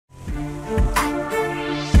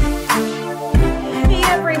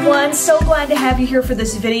I'm so glad to have you here for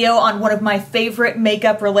this video on one of my favorite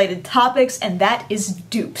makeup related topics, and that is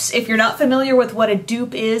dupes. If you're not familiar with what a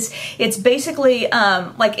dupe is, it's basically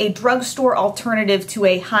like a drugstore alternative to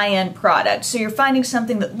a high-end product. So you're finding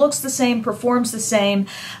something that looks the same, performs the same,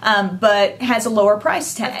 but has a lower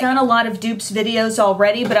price tag. I've done a lot of dupes videos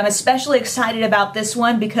already, but I'm especially excited about this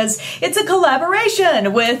one because it's a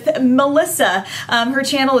collaboration with Melissa. Her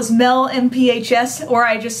channel is Melmphs, or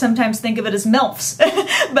I just sometimes think of it as Melmphs.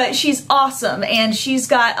 But she's awesome, and she's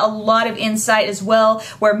got a lot of insight as well.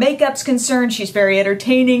 Where makeup's concerned, she's very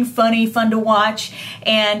entertaining, funny, fun to watch,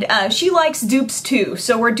 and she likes dupes too.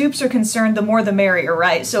 So where dupes are concerned, the more the merrier,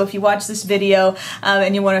 right? So if you watch this video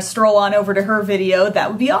and you want to stroll on over to her video,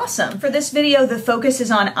 that would be awesome. For this video, the focus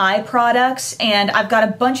is on eye products, and I've got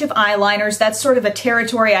a bunch of eyeliners. That's sort of a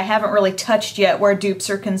territory I haven't really touched yet where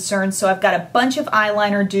dupes are concerned, so I've got a bunch of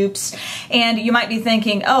eyeliner dupes, and you might be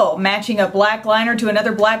thinking, oh, matching a black liner to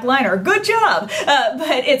another black liner, good job!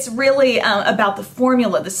 But it's really about the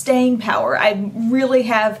formula, the staying power. I really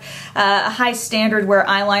have a high standard where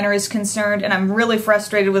eyeliner is concerned, and I'm really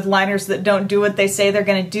frustrated with liners that don't do what they say they're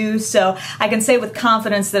going to do, so I can say with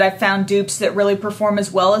confidence that I've found dupes that really perform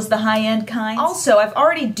as well as the high-end kinds. Also, I've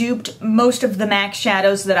already duped most of the MAC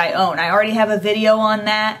shadows that I own. I already have a video on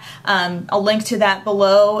that. I'll link to that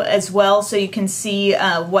below as well so you can see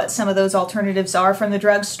what some of those alternatives are from the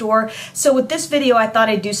drugstore. So with this video, I thought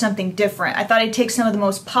I'd do something different. I thought I'd take some of the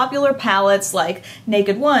most popular palettes like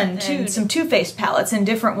Naked One, and some Too Faced palettes and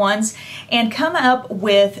different ones, and come up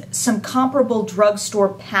with some comparable drugstore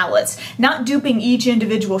palettes. Not duping each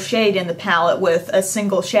individual shade in the palette with a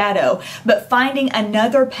single shadow, but finding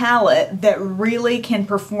another palette that really can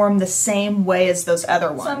perform the same way as those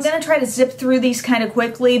other ones. So I'm going to try to zip through these kind of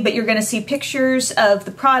quickly, but you're going to see pictures of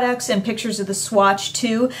the products and pictures of the swatch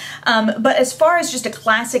too. But as far as just a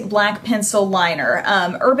classic black pencil liner,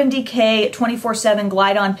 Urban Decay 24/7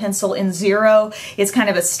 Glide-On Pencil in Zero is kind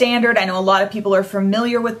of a standard. I know a lot of people are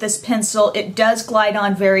familiar with this pencil. It does glide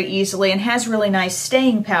on very easily and has really nice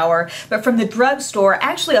staying power. But from the drugstore,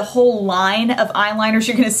 actually a whole line of eyeliners,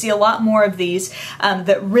 you're going to see a lot more of these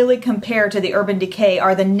that really compare to the Urban Decay,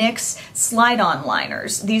 are the NYX Slide-On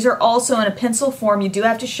liners. These are also in a pencil form. You do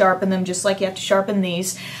have to sharpen them just like you have to sharpen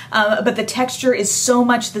these. But the texture is so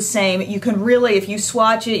much the same. You can really, if you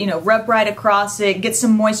swatch it, you know, rub right across it, get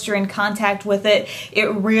some moisture in contact with it, it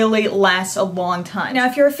really lasts a long time. Now,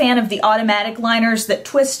 if you're a fan of the automatic liners that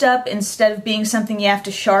twist up instead of being something you have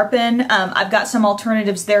to sharpen, I've got some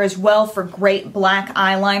alternatives there as well for great black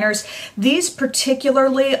eyeliners. These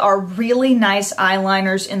particularly are really nice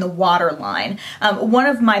eyeliners in the waterline. One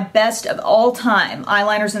of my best of all time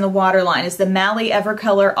eyeliners in the waterline is the Mally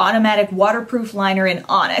Evercolor Automatic Waterproof Liner in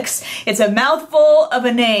Onyx. It's a mouthful of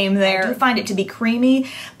a name there. I do find it to be creamy,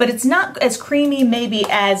 but it's not as creamy maybe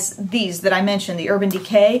as these that I mentioned, the Urban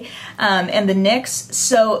Decay and the NYX,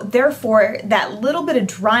 so therefore that little bit of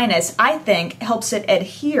dryness, I think, helps it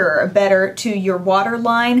adhere better to your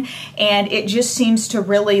waterline, and it just seems to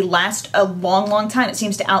really last a long time. It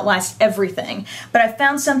seems to outlast everything. But I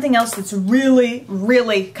found something else that's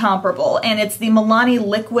really comparable, and it's the Milani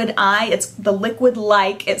Liquid Eye. It's the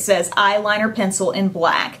liquid-like, it says, eyeliner pencil in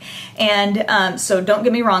black. And so don't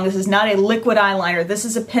get me wrong, this is not a liquid eyeliner, this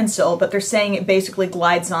is a pencil, but they're saying it basically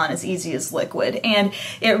glides on as easy as liquid. And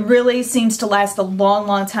it really seems to last a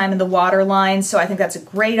long time in the waterline, so I think that's a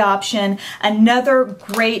great option. Another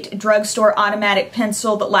great drugstore automatic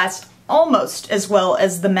pencil that lasts almost as well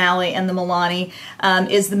as the Mally and the Milani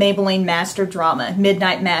is the Maybelline Master Drama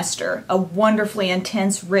Midnight Master. A wonderfully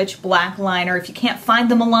intense, rich black liner. If you can't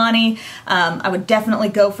find the Milani, I would definitely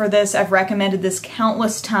go for this. I've recommended this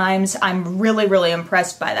countless times. I'm really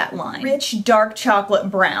impressed by that line. Rich, dark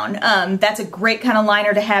chocolate brown. That's a great kind of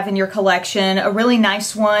liner to have in your collection. A really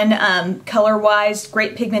nice one, color-wise,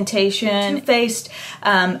 great pigmentation. Too Faced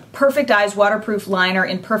Perfect Eyes Waterproof Liner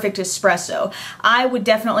in Perfect Espresso. I would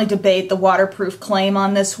definitely debate the waterproof claim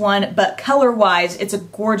on this one, but color-wise, it's a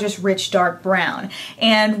gorgeous, rich, dark brown.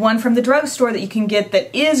 And one from the drugstore that you can get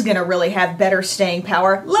that is going to really have better staying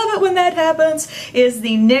power, love it when that happens, is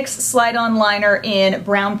the NYX Slide-On Liner in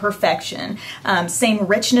Brown Perfection. Same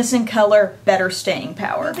richness in color, better staying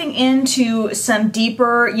power. Moving into some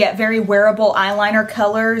deeper yet very wearable eyeliner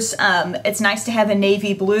colors, it's nice to have a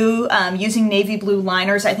navy blue. Using navy blue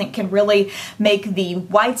liners, I think, can really make the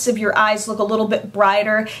whites of your eyes look a little bit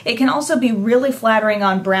brighter. It can also be really flattering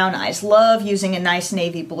on brown eyes. Love using a nice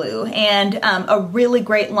navy blue. And a really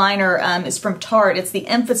great liner is from Tarte. It's the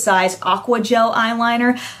Emphasize Aqua Gel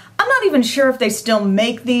Eyeliner. I'm not even sure if they still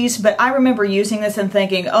make these, but I remember using this and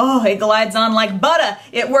thinking, oh, it glides on like butter.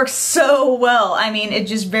 It works so well. I mean,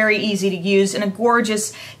 it's just very easy to use in a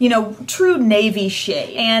gorgeous, you know, true navy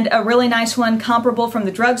shade. And a really nice one comparable from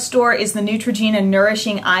the drugstore is the Neutrogena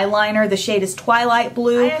Nourishing Eyeliner. The shade is Twilight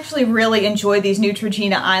Blue. I actually really enjoy these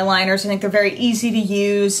Neutrogena eyeliners. I think they're very easy to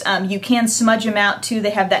use. You can smudge them out too.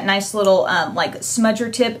 They have that nice little like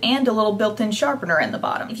smudger tip and a little built-in sharpener in the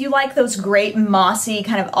bottom. If you like those great mossy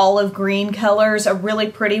kind of olive green colors, a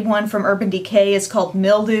really pretty one from Urban Decay is called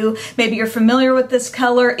Mildew. Maybe you're familiar with this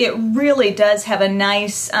color. It really does have a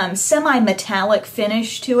nice semi-metallic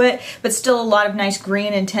finish to it, but still a lot of nice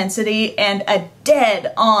green intensity, and a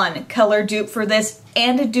dead-on color dupe for this,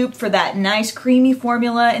 and a dupe for that nice creamy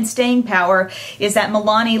formula and staying power is that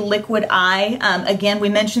Milani Liquid Eye. Again, we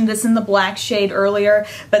mentioned this in the black shade earlier,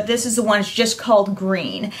 but this is the one that's just called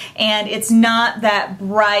green. And it's not that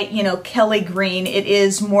bright, you know, Kelly green. It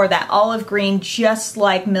is more that olive green, just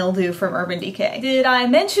like Mildew from Urban Decay. Did I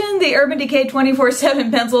mention the Urban Decay 24/7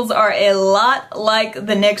 pencils are a lot like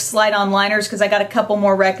the NYX slide-on liners? Because I got a couple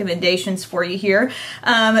more recommendations for you here.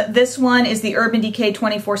 This one is the Urban Decay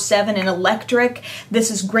 24/7 in Electric.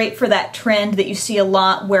 This is great for that trend that you see a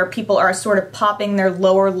lot where people are sort of popping their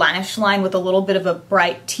lower lash line with a little bit of a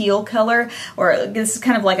bright teal color, or this is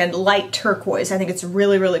kind of like a light turquoise. I think it's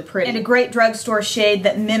really, really pretty. And a great drugstore shade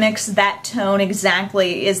that mimics that tone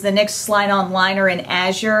exactly is the NYX Slide-On Liner in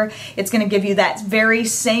Azure. It's going to give you that very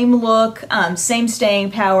same look, same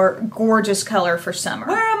staying power, gorgeous color for summer.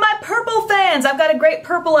 Where are my purple fans? I've got a great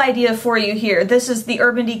purple idea for you here. This is the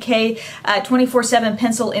Urban Decay 24/7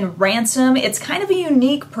 pencil in Ransom. It's kind of a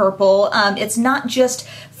unique purple. It's not just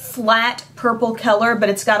flat purple color, but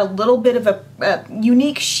it's got a little bit of a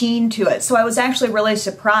unique sheen to it. So I was actually really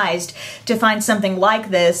surprised to find something like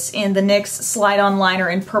this in the NYX Slide-On Liner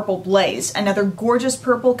in Purple Blaze. Another gorgeous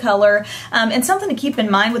purple color, and something to keep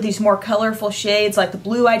in mind with these more colorful shades like the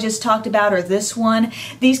blue I just talked about or this one.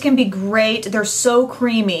 These can be great. They're so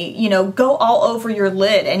creamy. You know, go all over your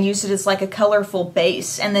lid and use it as like a colorful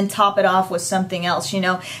base and then top it off with something else. You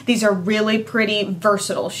know, these are really pretty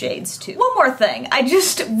versatile shades too. One more thing. I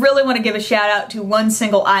just really want to give a shout out to one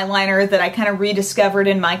single eyeliner that I kind of rediscovered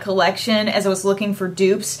in my collection as I was looking for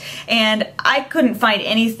dupes, and I couldn't find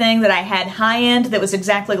anything that I had high-end that was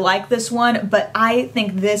exactly like this one, but I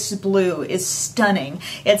think this blue is stunning.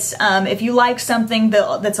 It's if you like something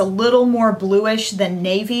that's a little more bluish than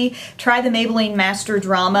navy, try the Maybelline Master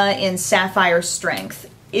Drama in Sapphire Strength.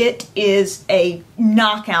 It is a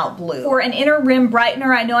knockout blue. For an inner rim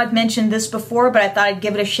brightener, I know I've mentioned this before, but I thought I'd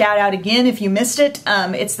give it a shout out again if you missed it.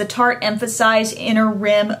 It's the Tarte Emphasize Inner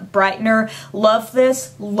Rim Brightener. Love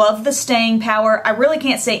this. Love the staying power. I really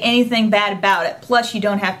can't say anything bad about it. Plus, you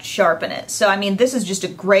don't have to sharpen it. So, I mean, this is just a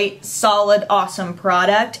great, solid, awesome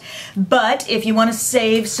product. But if you want to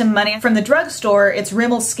save some money from the drugstore, it's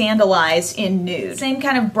Rimmel Scandalize in Nude. Same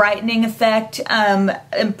kind of brightening effect.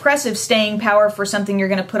 Impressive staying power for something you're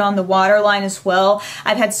going to put on the waterline as well.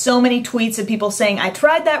 I've had so many tweets of people saying, I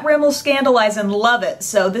tried that Rimmel Scandalize and love it.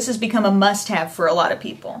 So this has become a must-have for a lot of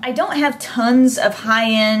people. I don't have tons of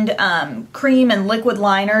high-end cream and liquid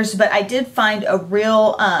liners, but I did find a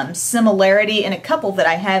real similarity in a couple that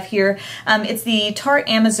I have here. It's the Tarte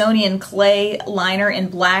Amazonian Clay liner in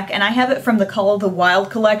black, and I have it from the Call of the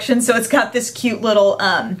Wild collection, so it's got this cute little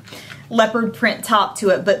leopard print top to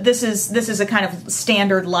it, but this is a kind of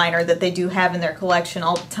standard liner that they do have in their collection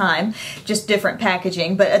all the time, just different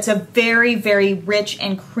packaging, but it's a very, very rich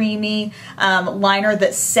and creamy liner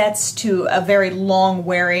that sets to a very long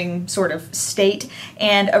wearing sort of state.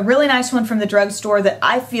 And a really nice one from the drugstore that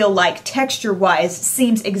I feel like texture-wise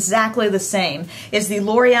seems exactly the same is the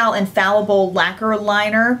L'Oreal Infallible Lacquer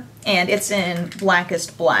Liner, and it's in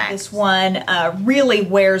Blackest Black. This one really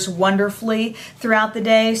wears wonderfully throughout the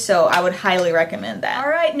day, so I would highly recommend that.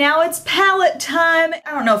 Alright, now it's palette time.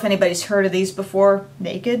 I don't know if anybody's heard of these before.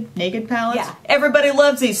 Naked palettes? Yeah. Everybody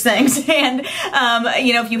loves these things, and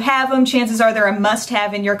you know, if you have them, chances are they're a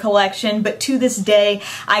must-have in your collection, but to this day,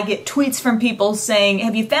 I get tweets from people saying,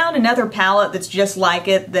 have you found another palette that's just like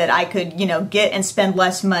it that I could, you know, get and spend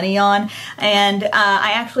less money on? And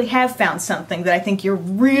I actually have found something that I think you're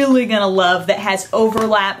really gonna love that has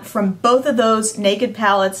overlap from both of those naked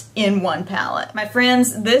palettes in one palette. My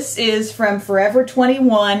friends, this is from Forever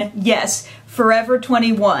 21. Yes, Forever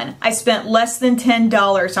 21. I spent less than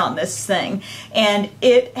 $10 on this thing, and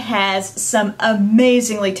it has some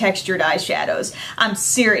amazingly textured eyeshadows. I'm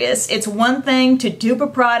serious. It's one thing to dupe a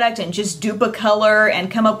product and just dupe a color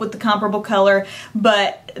and come up with the comparable color,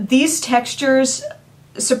 but these textures,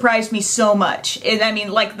 surprised me so much. I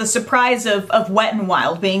mean, like the surprise of Wet n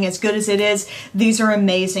Wild being as good as it is, these are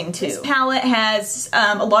amazing too. This palette has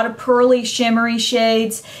a lot of pearly, shimmery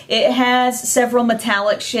shades. It has several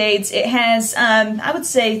metallic shades. It has, I would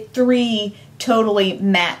say, 3 totally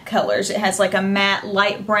matte colors. It has like a matte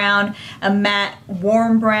light brown, a matte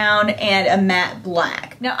warm brown, and a matte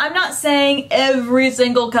black. Now, I'm not saying every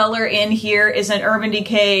single color in here is an Urban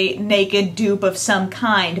Decay Naked dupe of some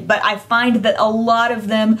kind, but I find that a lot of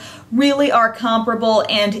them really are comparable,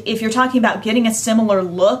 and if you're talking about getting a similar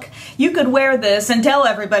look, you could wear this and tell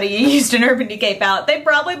everybody you used an Urban Decay palette. They'd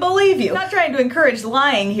probably believe you. I'm not trying to encourage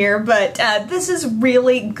lying here, but this is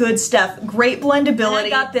really good stuff. Great blendability. And I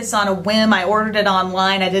got this on a whim. I ordered it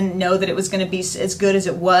online. I didn't know that it was going to be as good as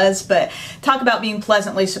it was, but talk about being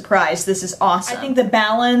pleasantly surprised. This is awesome. I think the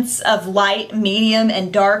balance of light, medium,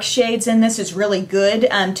 and dark shades in this is really good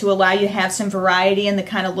to allow you to have some variety in the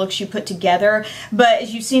kind of looks you put together. But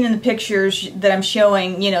as you've seen in the pictures that I'm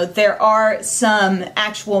showing, you know, there are some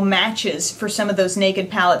actual matches for some of those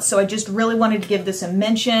Naked palettes, so I just really wanted to give this a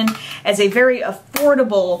mention as a very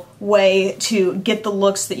affordable way to get the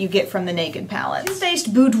looks that you get from the Naked palette. Too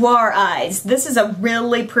Faced Boudoir Eyes. This is a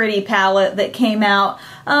really pretty palette that came out,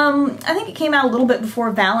 I think it came out a little bit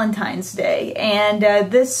before Valentine's Day, and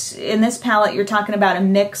in this palette you're talking about a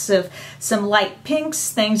mix of some light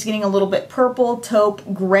pinks, things getting a little bit purple,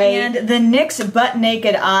 taupe, gray, and the NYX Butt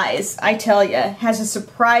Naked Eyes, I tell you, has a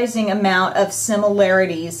surprising amount of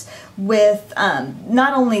similarities with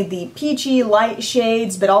not only the peachy light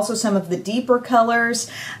shades, but also some of the deeper colors,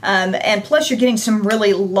 and plus you're getting some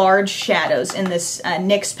really large shadows in this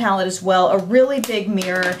NYX palette as well, a really big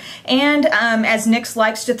mirror, and as NYX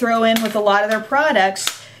likes to throw in with a lot of their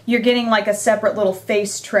products, you're getting like a separate little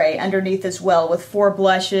face tray underneath as well with 4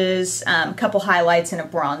 blushes, a couple highlights, and a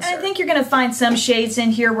bronzer. And I think you're going to find some shades in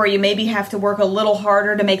here where you maybe have to work a little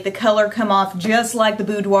harder to make the color come off just like the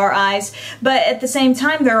Boudoir Eyes, but at the same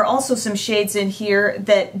time there are also some shades in here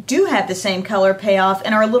that do have the same color payoff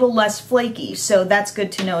and are a little less flaky, so that's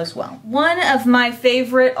good to know as well. One of my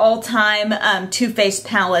favorite all-time Too Faced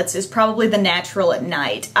palettes is probably the Natural at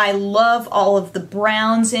Night. I love all of the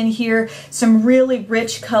browns in here, some really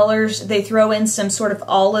rich colors. They throw in some sort of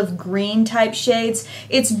olive green type shades.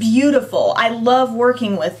 It's beautiful. I love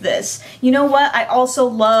working with this. You know what? I also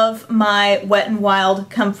love my Wet n Wild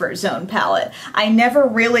Comfort Zone palette. I never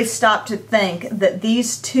really stopped to think that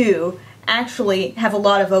these two actually have a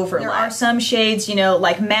lot of overlap. There are some shades, you know,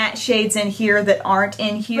 like matte shades in here that aren't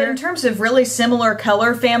in here. But in terms of really similar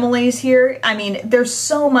color families here, I mean, there's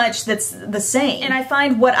so much that's the same. And I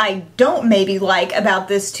find what I don't maybe like about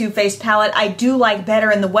this Too Faced palette, I do like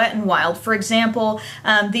better in the Wet n Wild. For example,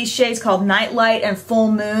 these shades called Nightlight and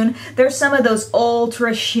Full Moon, there's some of those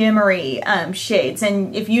ultra shimmery shades.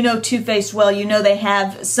 And if you know Too Faced well, you know they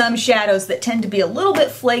have some shadows that tend to be a little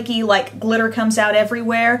bit flaky, like glitter comes out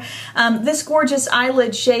everywhere. This gorgeous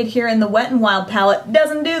eyelid shade here in the Wet n Wild palette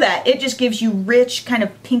doesn't do that. It just gives you rich, kind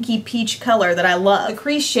of pinky peach color that I love. The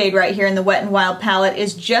crease shade right here in the Wet n Wild palette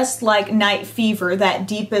is just like Night Fever, that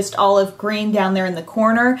deepest olive green down there in the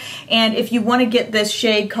corner. And if you want to get this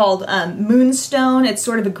shade called Moonstone, it's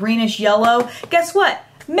sort of a greenish yellow, guess what?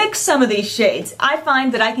 Mix some of these shades. I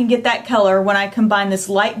find that I can get that color when I combine this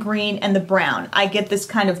light green and the brown. I get this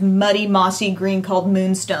kind of muddy, mossy green called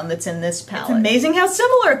Moonstone that's in this palette. It's amazing how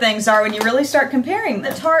similar things are when you really start comparing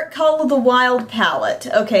them. The Tarte Call of the Wild palette.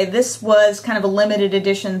 Okay, this was kind of a limited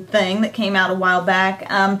edition thing that came out a while back.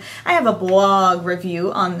 I have a blog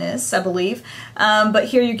review on this, I believe. But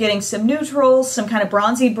here you're getting some neutrals, some kind of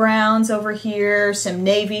bronzy browns over here, some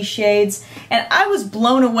navy shades, and I was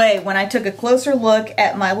blown away when I took a closer look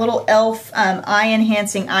at my little e.l.f.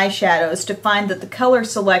 eye-enhancing eyeshadows to find that the color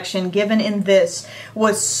selection given in this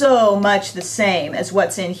was so much the same as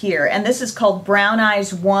what's in here. And this is called Brown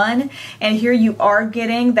Eyes 1, and here you are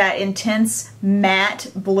getting that intense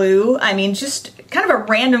matte blue. I mean, just kind of a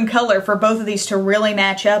random color for both of these to really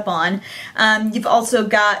match up on. You've also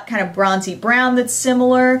got kind of bronzy brown that's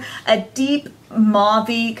similar, a deep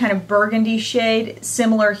mauve-y kind of burgundy shade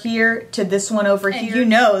similar here to this one over here. You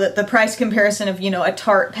know that the price comparison of, you know, a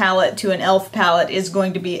Tarte palette to an e.l.f. palette is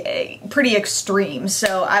going to be pretty extreme,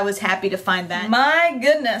 so I was happy to find that. My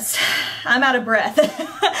goodness, I'm out of breath.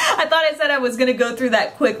 I thought I said I was going to go through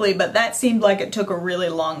that quickly, but that seemed like it took a really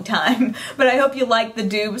long time. But I hope you like the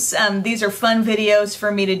dupes. These are fun videos for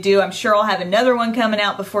me to do. I'm sure I'll have another one coming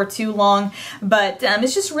out before too long, but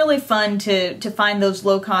it's just really fun to find those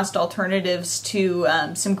low-cost alternatives to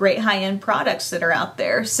some great high-end products that are out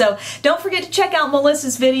there. So don't forget to check out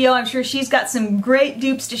Melissa's video. I'm sure she's got some great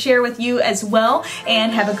dupes to share with you as well.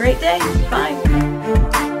 And have a great day. Bye.